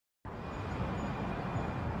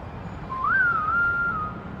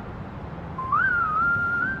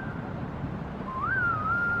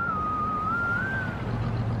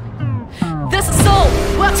This is Seoul,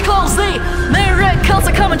 watch closely. Miracles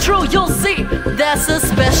are coming true, you'll see. There's a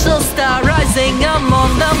special star rising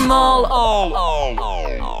among them all.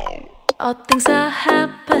 All things are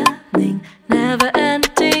happening, never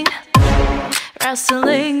ending.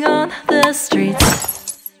 Rustling on the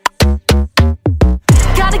streets.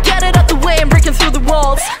 Gotta get it out the way and breaking through the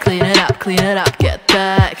walls. Clean it up, get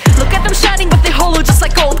back. Look at them shining, but they hollow just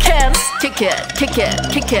like old cans. Kick it, kick it,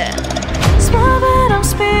 kick it. Swerving, I'm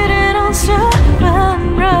speeding on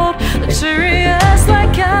Serpent Road. Luxurious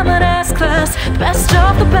like I'm an S-class. Best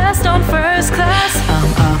of the best on first class.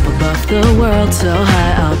 I'm up above the world so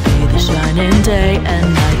high, I'll be the shining day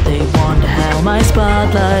and night. They wonder how my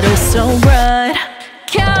spotlight is so bright.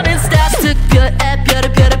 Counting stats to good at beauty,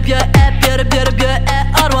 beauty, beauty, beauty, beauty, beauty,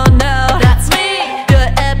 odd one now. That's me.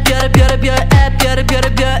 Beauty, beauty, beauty, beauty, beauty, beauty,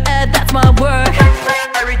 beauty, that's my work.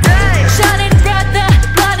 Every day. Shining bright, the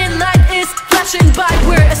blinding light is flashing by.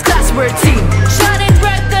 We're a class, we're a team. Shining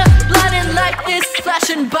bright, the blinding light is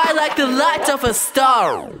flashing by like the light of a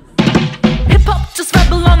star. Hip hop just right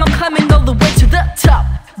belong, I'm climbing all the way to the top.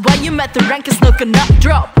 While you met the rank is not gonna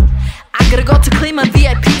drop. I gotta go to claim my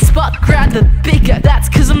VIP spot. Grab the bigger, that's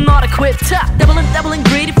cause I'm not equipped. Doubling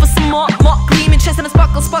greedy for some more gleaming, chasing a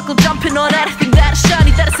sparkle, jumping on anything that is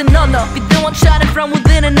shiny, that is a no-no. Be the one shining from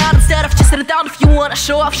within and out instead of chasing it down. If you wanna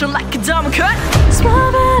show off, show like a diamond cut.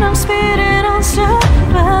 Swerving, I'm speeding on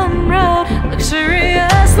Serpent Road.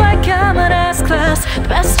 Luxurious like I'm an S-class.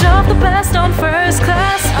 Best of the best on first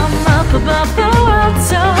class. I'm up above the world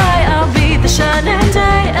so high, I'll be the shining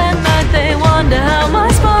day and night. They wonder how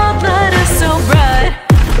my spotlight is so bright.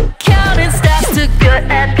 Counting stats to good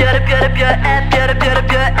at beauty, beauty, beauty, beauty, beauty,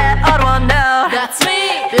 beauty, odd one now. That's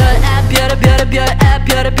me. Beauty, beauty, beauty,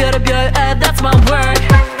 beauty, beauty, beauty, that's my work.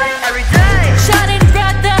 Every day. Shining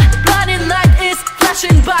bright, the blinding light is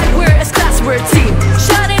flashing by. We're a class, we're a team.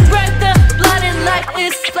 Shining bright, the blinding light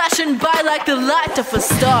is flashing by like the light of a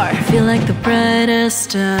star. Feel like the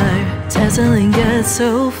brightest star, dazzling yet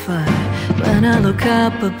so far. When I look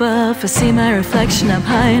up above, I see my reflection up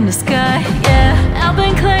high in the sky. Yeah, I've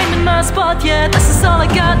been claiming my spot, yeah. This is all I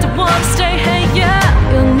got to want to stay, hey, yeah.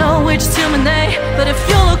 You'll know which to my name, but if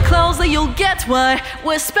you look closely, you'll get why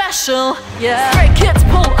we're special, yeah. Straykids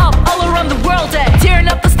pull up all around the world, eh. Tearing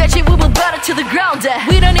up the stage, we will burn it to the ground, eh.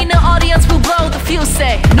 We don't need no audience, we'll blow the fuse,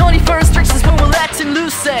 say. No need for restrictions when we're letting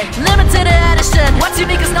loose, say. Limited edition, what's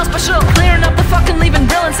unique is now special. Clearing up the fucking leaving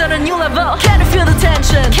villains at a new level. Can you feel the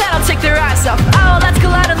tension? Cannot take their eyes off. Oh, let's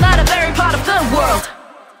collide and light up every part of the world.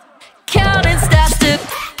 Counting stats to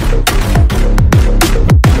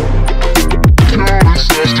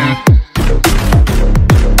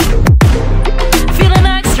feeling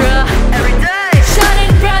extra every day.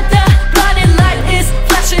 Shining bright, the blinding light is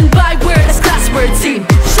flashing by. We're a class, we're a team.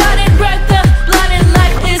 Shining bright, the blinding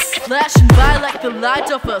light is flashing by like the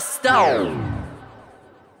light of a star.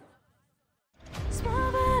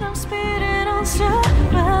 Swerving, I'm speeding on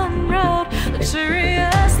Serpent Road.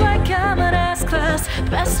 Luxurious like I'm an S-class.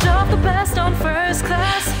 Best of the best on first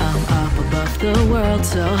class. I'm up above the world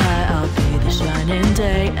so high,